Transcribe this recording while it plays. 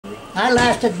I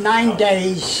lasted 9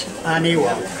 days on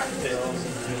Iwo.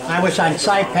 I was on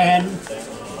Saipan,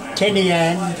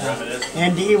 Tinian,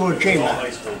 and Iwo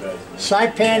Jima.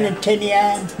 Saipan and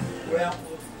Tinian,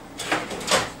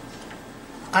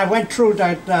 I went through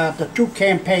the two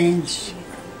campaigns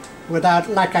without,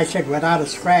 like I said, without a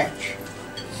scratch.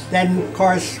 Then, of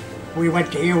course, we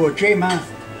went to Iwo Jima,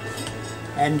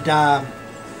 and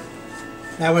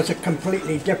that was a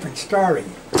completely different story.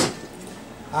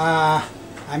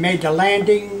 I made the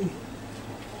landing,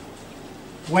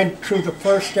 went through the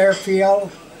first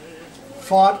airfield,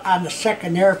 fought on the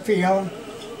second airfield.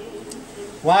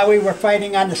 While we were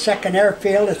fighting on the second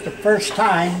airfield, it's the first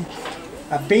time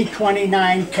a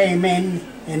B-29 came in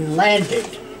and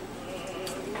landed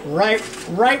right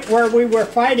where we were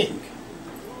fighting,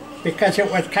 because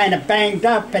it was kind of banged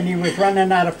up and he was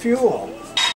running out of fuel.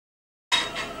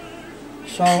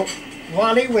 So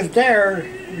while he was there,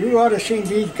 you ought to see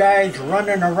these guys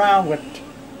running around with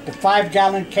the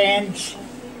 5-gallon cans,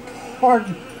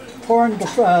 pouring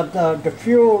the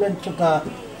fuel into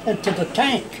the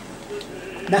tank.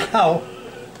 Now,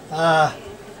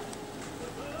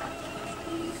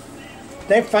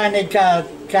 they finally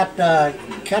got the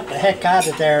heck out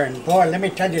of there, and boy, let me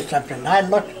tell you something. I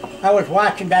was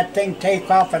watching that thing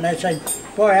take off, and I said,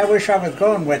 boy, I wish I was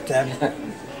going with them.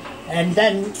 And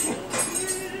then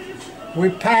we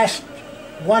passed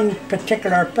one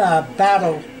particular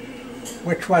battle,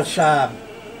 which was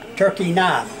Turkey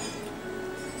Knob.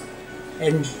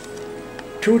 And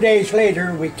 2 days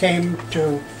later, we came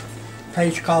to a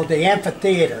place called the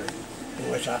Amphitheater. It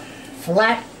was a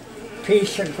flat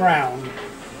piece of ground,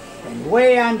 and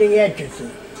way on the edges,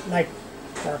 like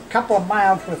for a couple of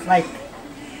miles, was like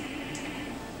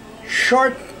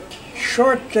short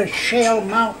shale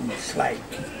mountains, like.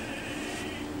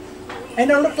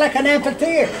 And it looked like an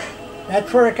amphitheater.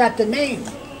 That's where it got the name.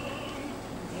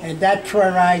 And that's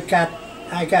where I got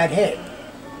hit.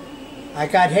 I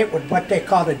got hit with what they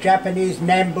call the Japanese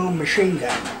Nambu machine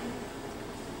gun.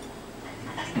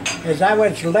 As I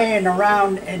was laying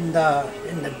around in the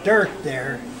dirt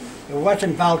there, it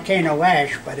wasn't volcano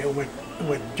ash, but it was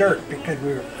dirt because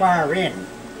we were far in.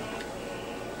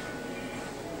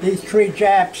 These 3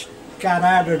 Japs got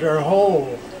out of their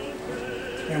hole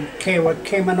and came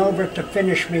over to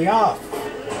finish me off.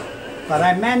 But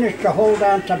I managed to hold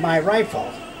on to my rifle,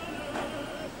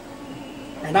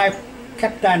 and I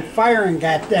kept on firing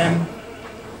at them.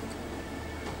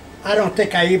 I don't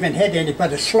think I even hit any,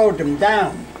 but it slowed them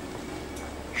down.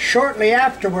 Shortly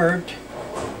afterward,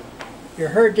 you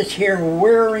heard this here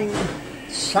whirring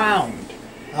sound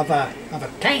of a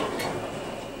tank.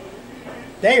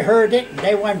 They heard it, and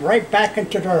they went right back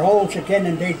into their holes again,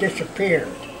 and they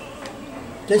disappeared.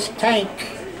 This tank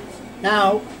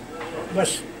now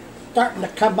was starting to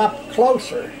come up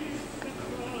closer,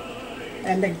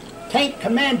 and the tank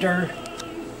commander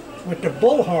with the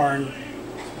bullhorn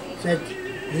said,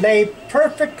 "Lay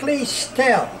perfectly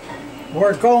still.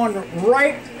 We're going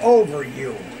right over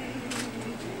you."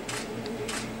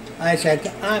 I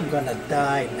said, "I'm going to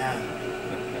die now.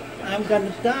 I'm going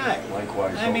to die."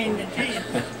 Likewise. I mean,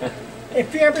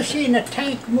 if you ever seen a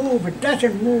tank move, it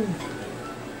doesn't move,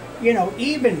 you know,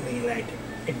 evenly, like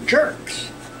it jerks,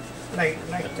 like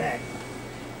that.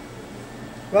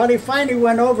 Well, he finally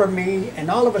went over me, and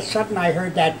all of a sudden I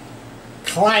heard that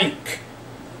clank.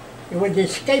 It was the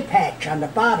escape hatch on the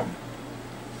bottom.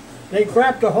 They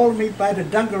grabbed a hold of me by the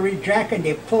dungaree jacket, and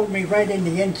they pulled me right in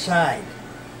the inside.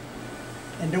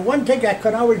 And the one thing I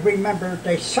could always remember,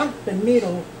 they sunk the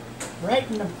needle right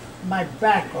in my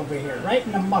back over here, right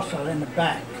in the muscle in the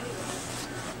back.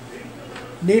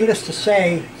 Needless to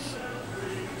say,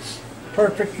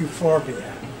 perfect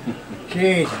euphoria.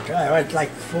 Jesus, I was like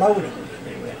floating.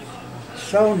 It was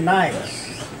so nice.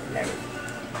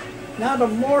 Now the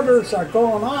mortars are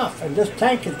going off, and this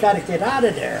tank has got to get out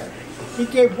of there. He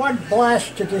gave one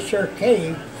blast to this here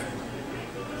cave,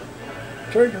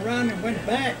 turned around and went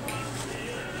back.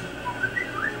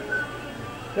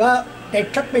 Well, they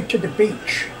took me to the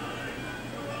beach.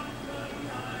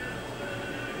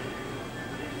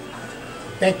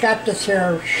 They got this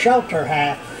here shelter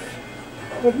hat.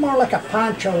 It was more like a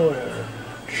poncho or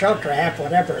shelter hat,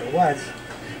 whatever it was.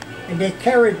 And they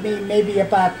carried me maybe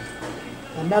about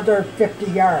another 50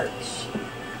 yards.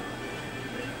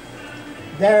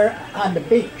 There on the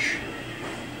beach.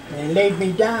 They laid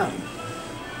me down.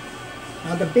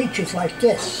 Now the beach is like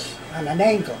this, on an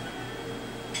angle.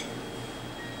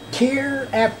 Tier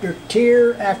after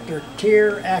tier after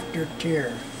tier after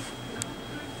tier.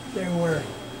 There were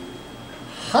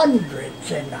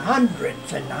hundreds and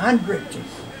hundreds and hundreds of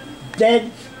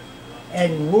dead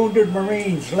and wounded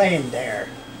Marines laying there.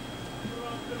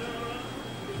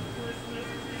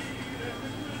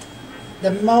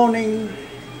 the moaning,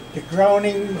 the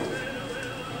groaning,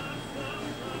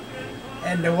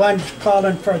 and the ones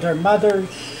calling for their mothers,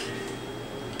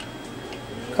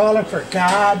 calling for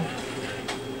God,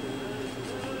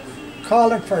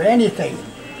 calling for anything.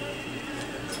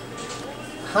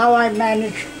 How I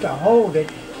managed to hold it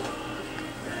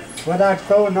without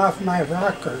going off my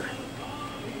rocker,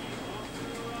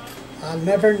 I'll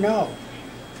never know.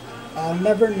 I'll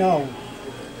never know.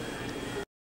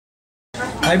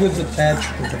 I was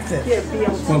attached to the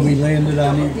 5th when we landed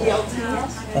on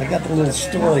Iwo. I got the little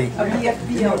story.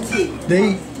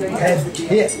 They had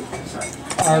hit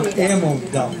our ammo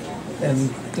dump, and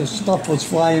the stuff was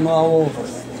flying all over.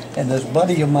 And this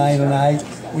buddy of mine and I,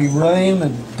 we ran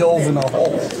and dove in a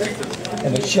hole.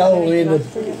 And the shell landed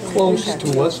close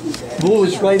to us, blew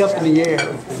us right up in the air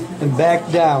and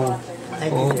back down.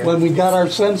 Well, when we got our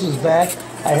senses back,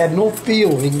 I had no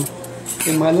feeling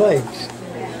in my legs.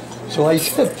 So I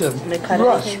said to him,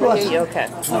 Russ,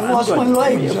 I lost my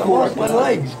legs, I lost my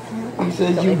legs. He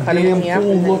says, you damn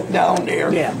fool, look down there.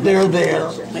 They're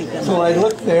there. So I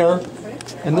looked there,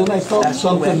 and then I felt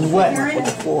something wet.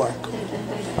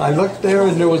 I looked there,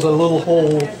 and there was a little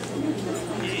hole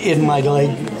in my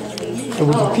leg. There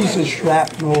was a piece of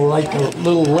shrapnel, like a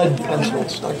little lead pencil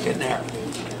stuck in there.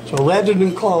 So rather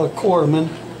than call a corpsman,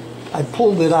 I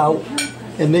pulled it out,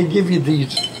 and they give you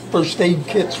these first aid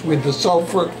kits with the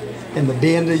sulfur and the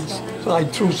bandage. So I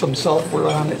threw some sulfur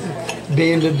on it and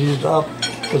bandaged it up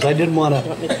because I didn't want to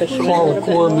call a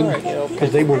corpsman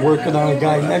because they were working on a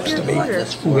guy next to me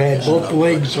who had both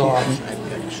legs on,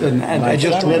 and I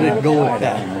just let it go at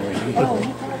that.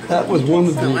 But that was one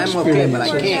of the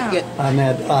experiences on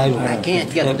that island. I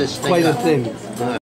can't get this thing quite a up. thing.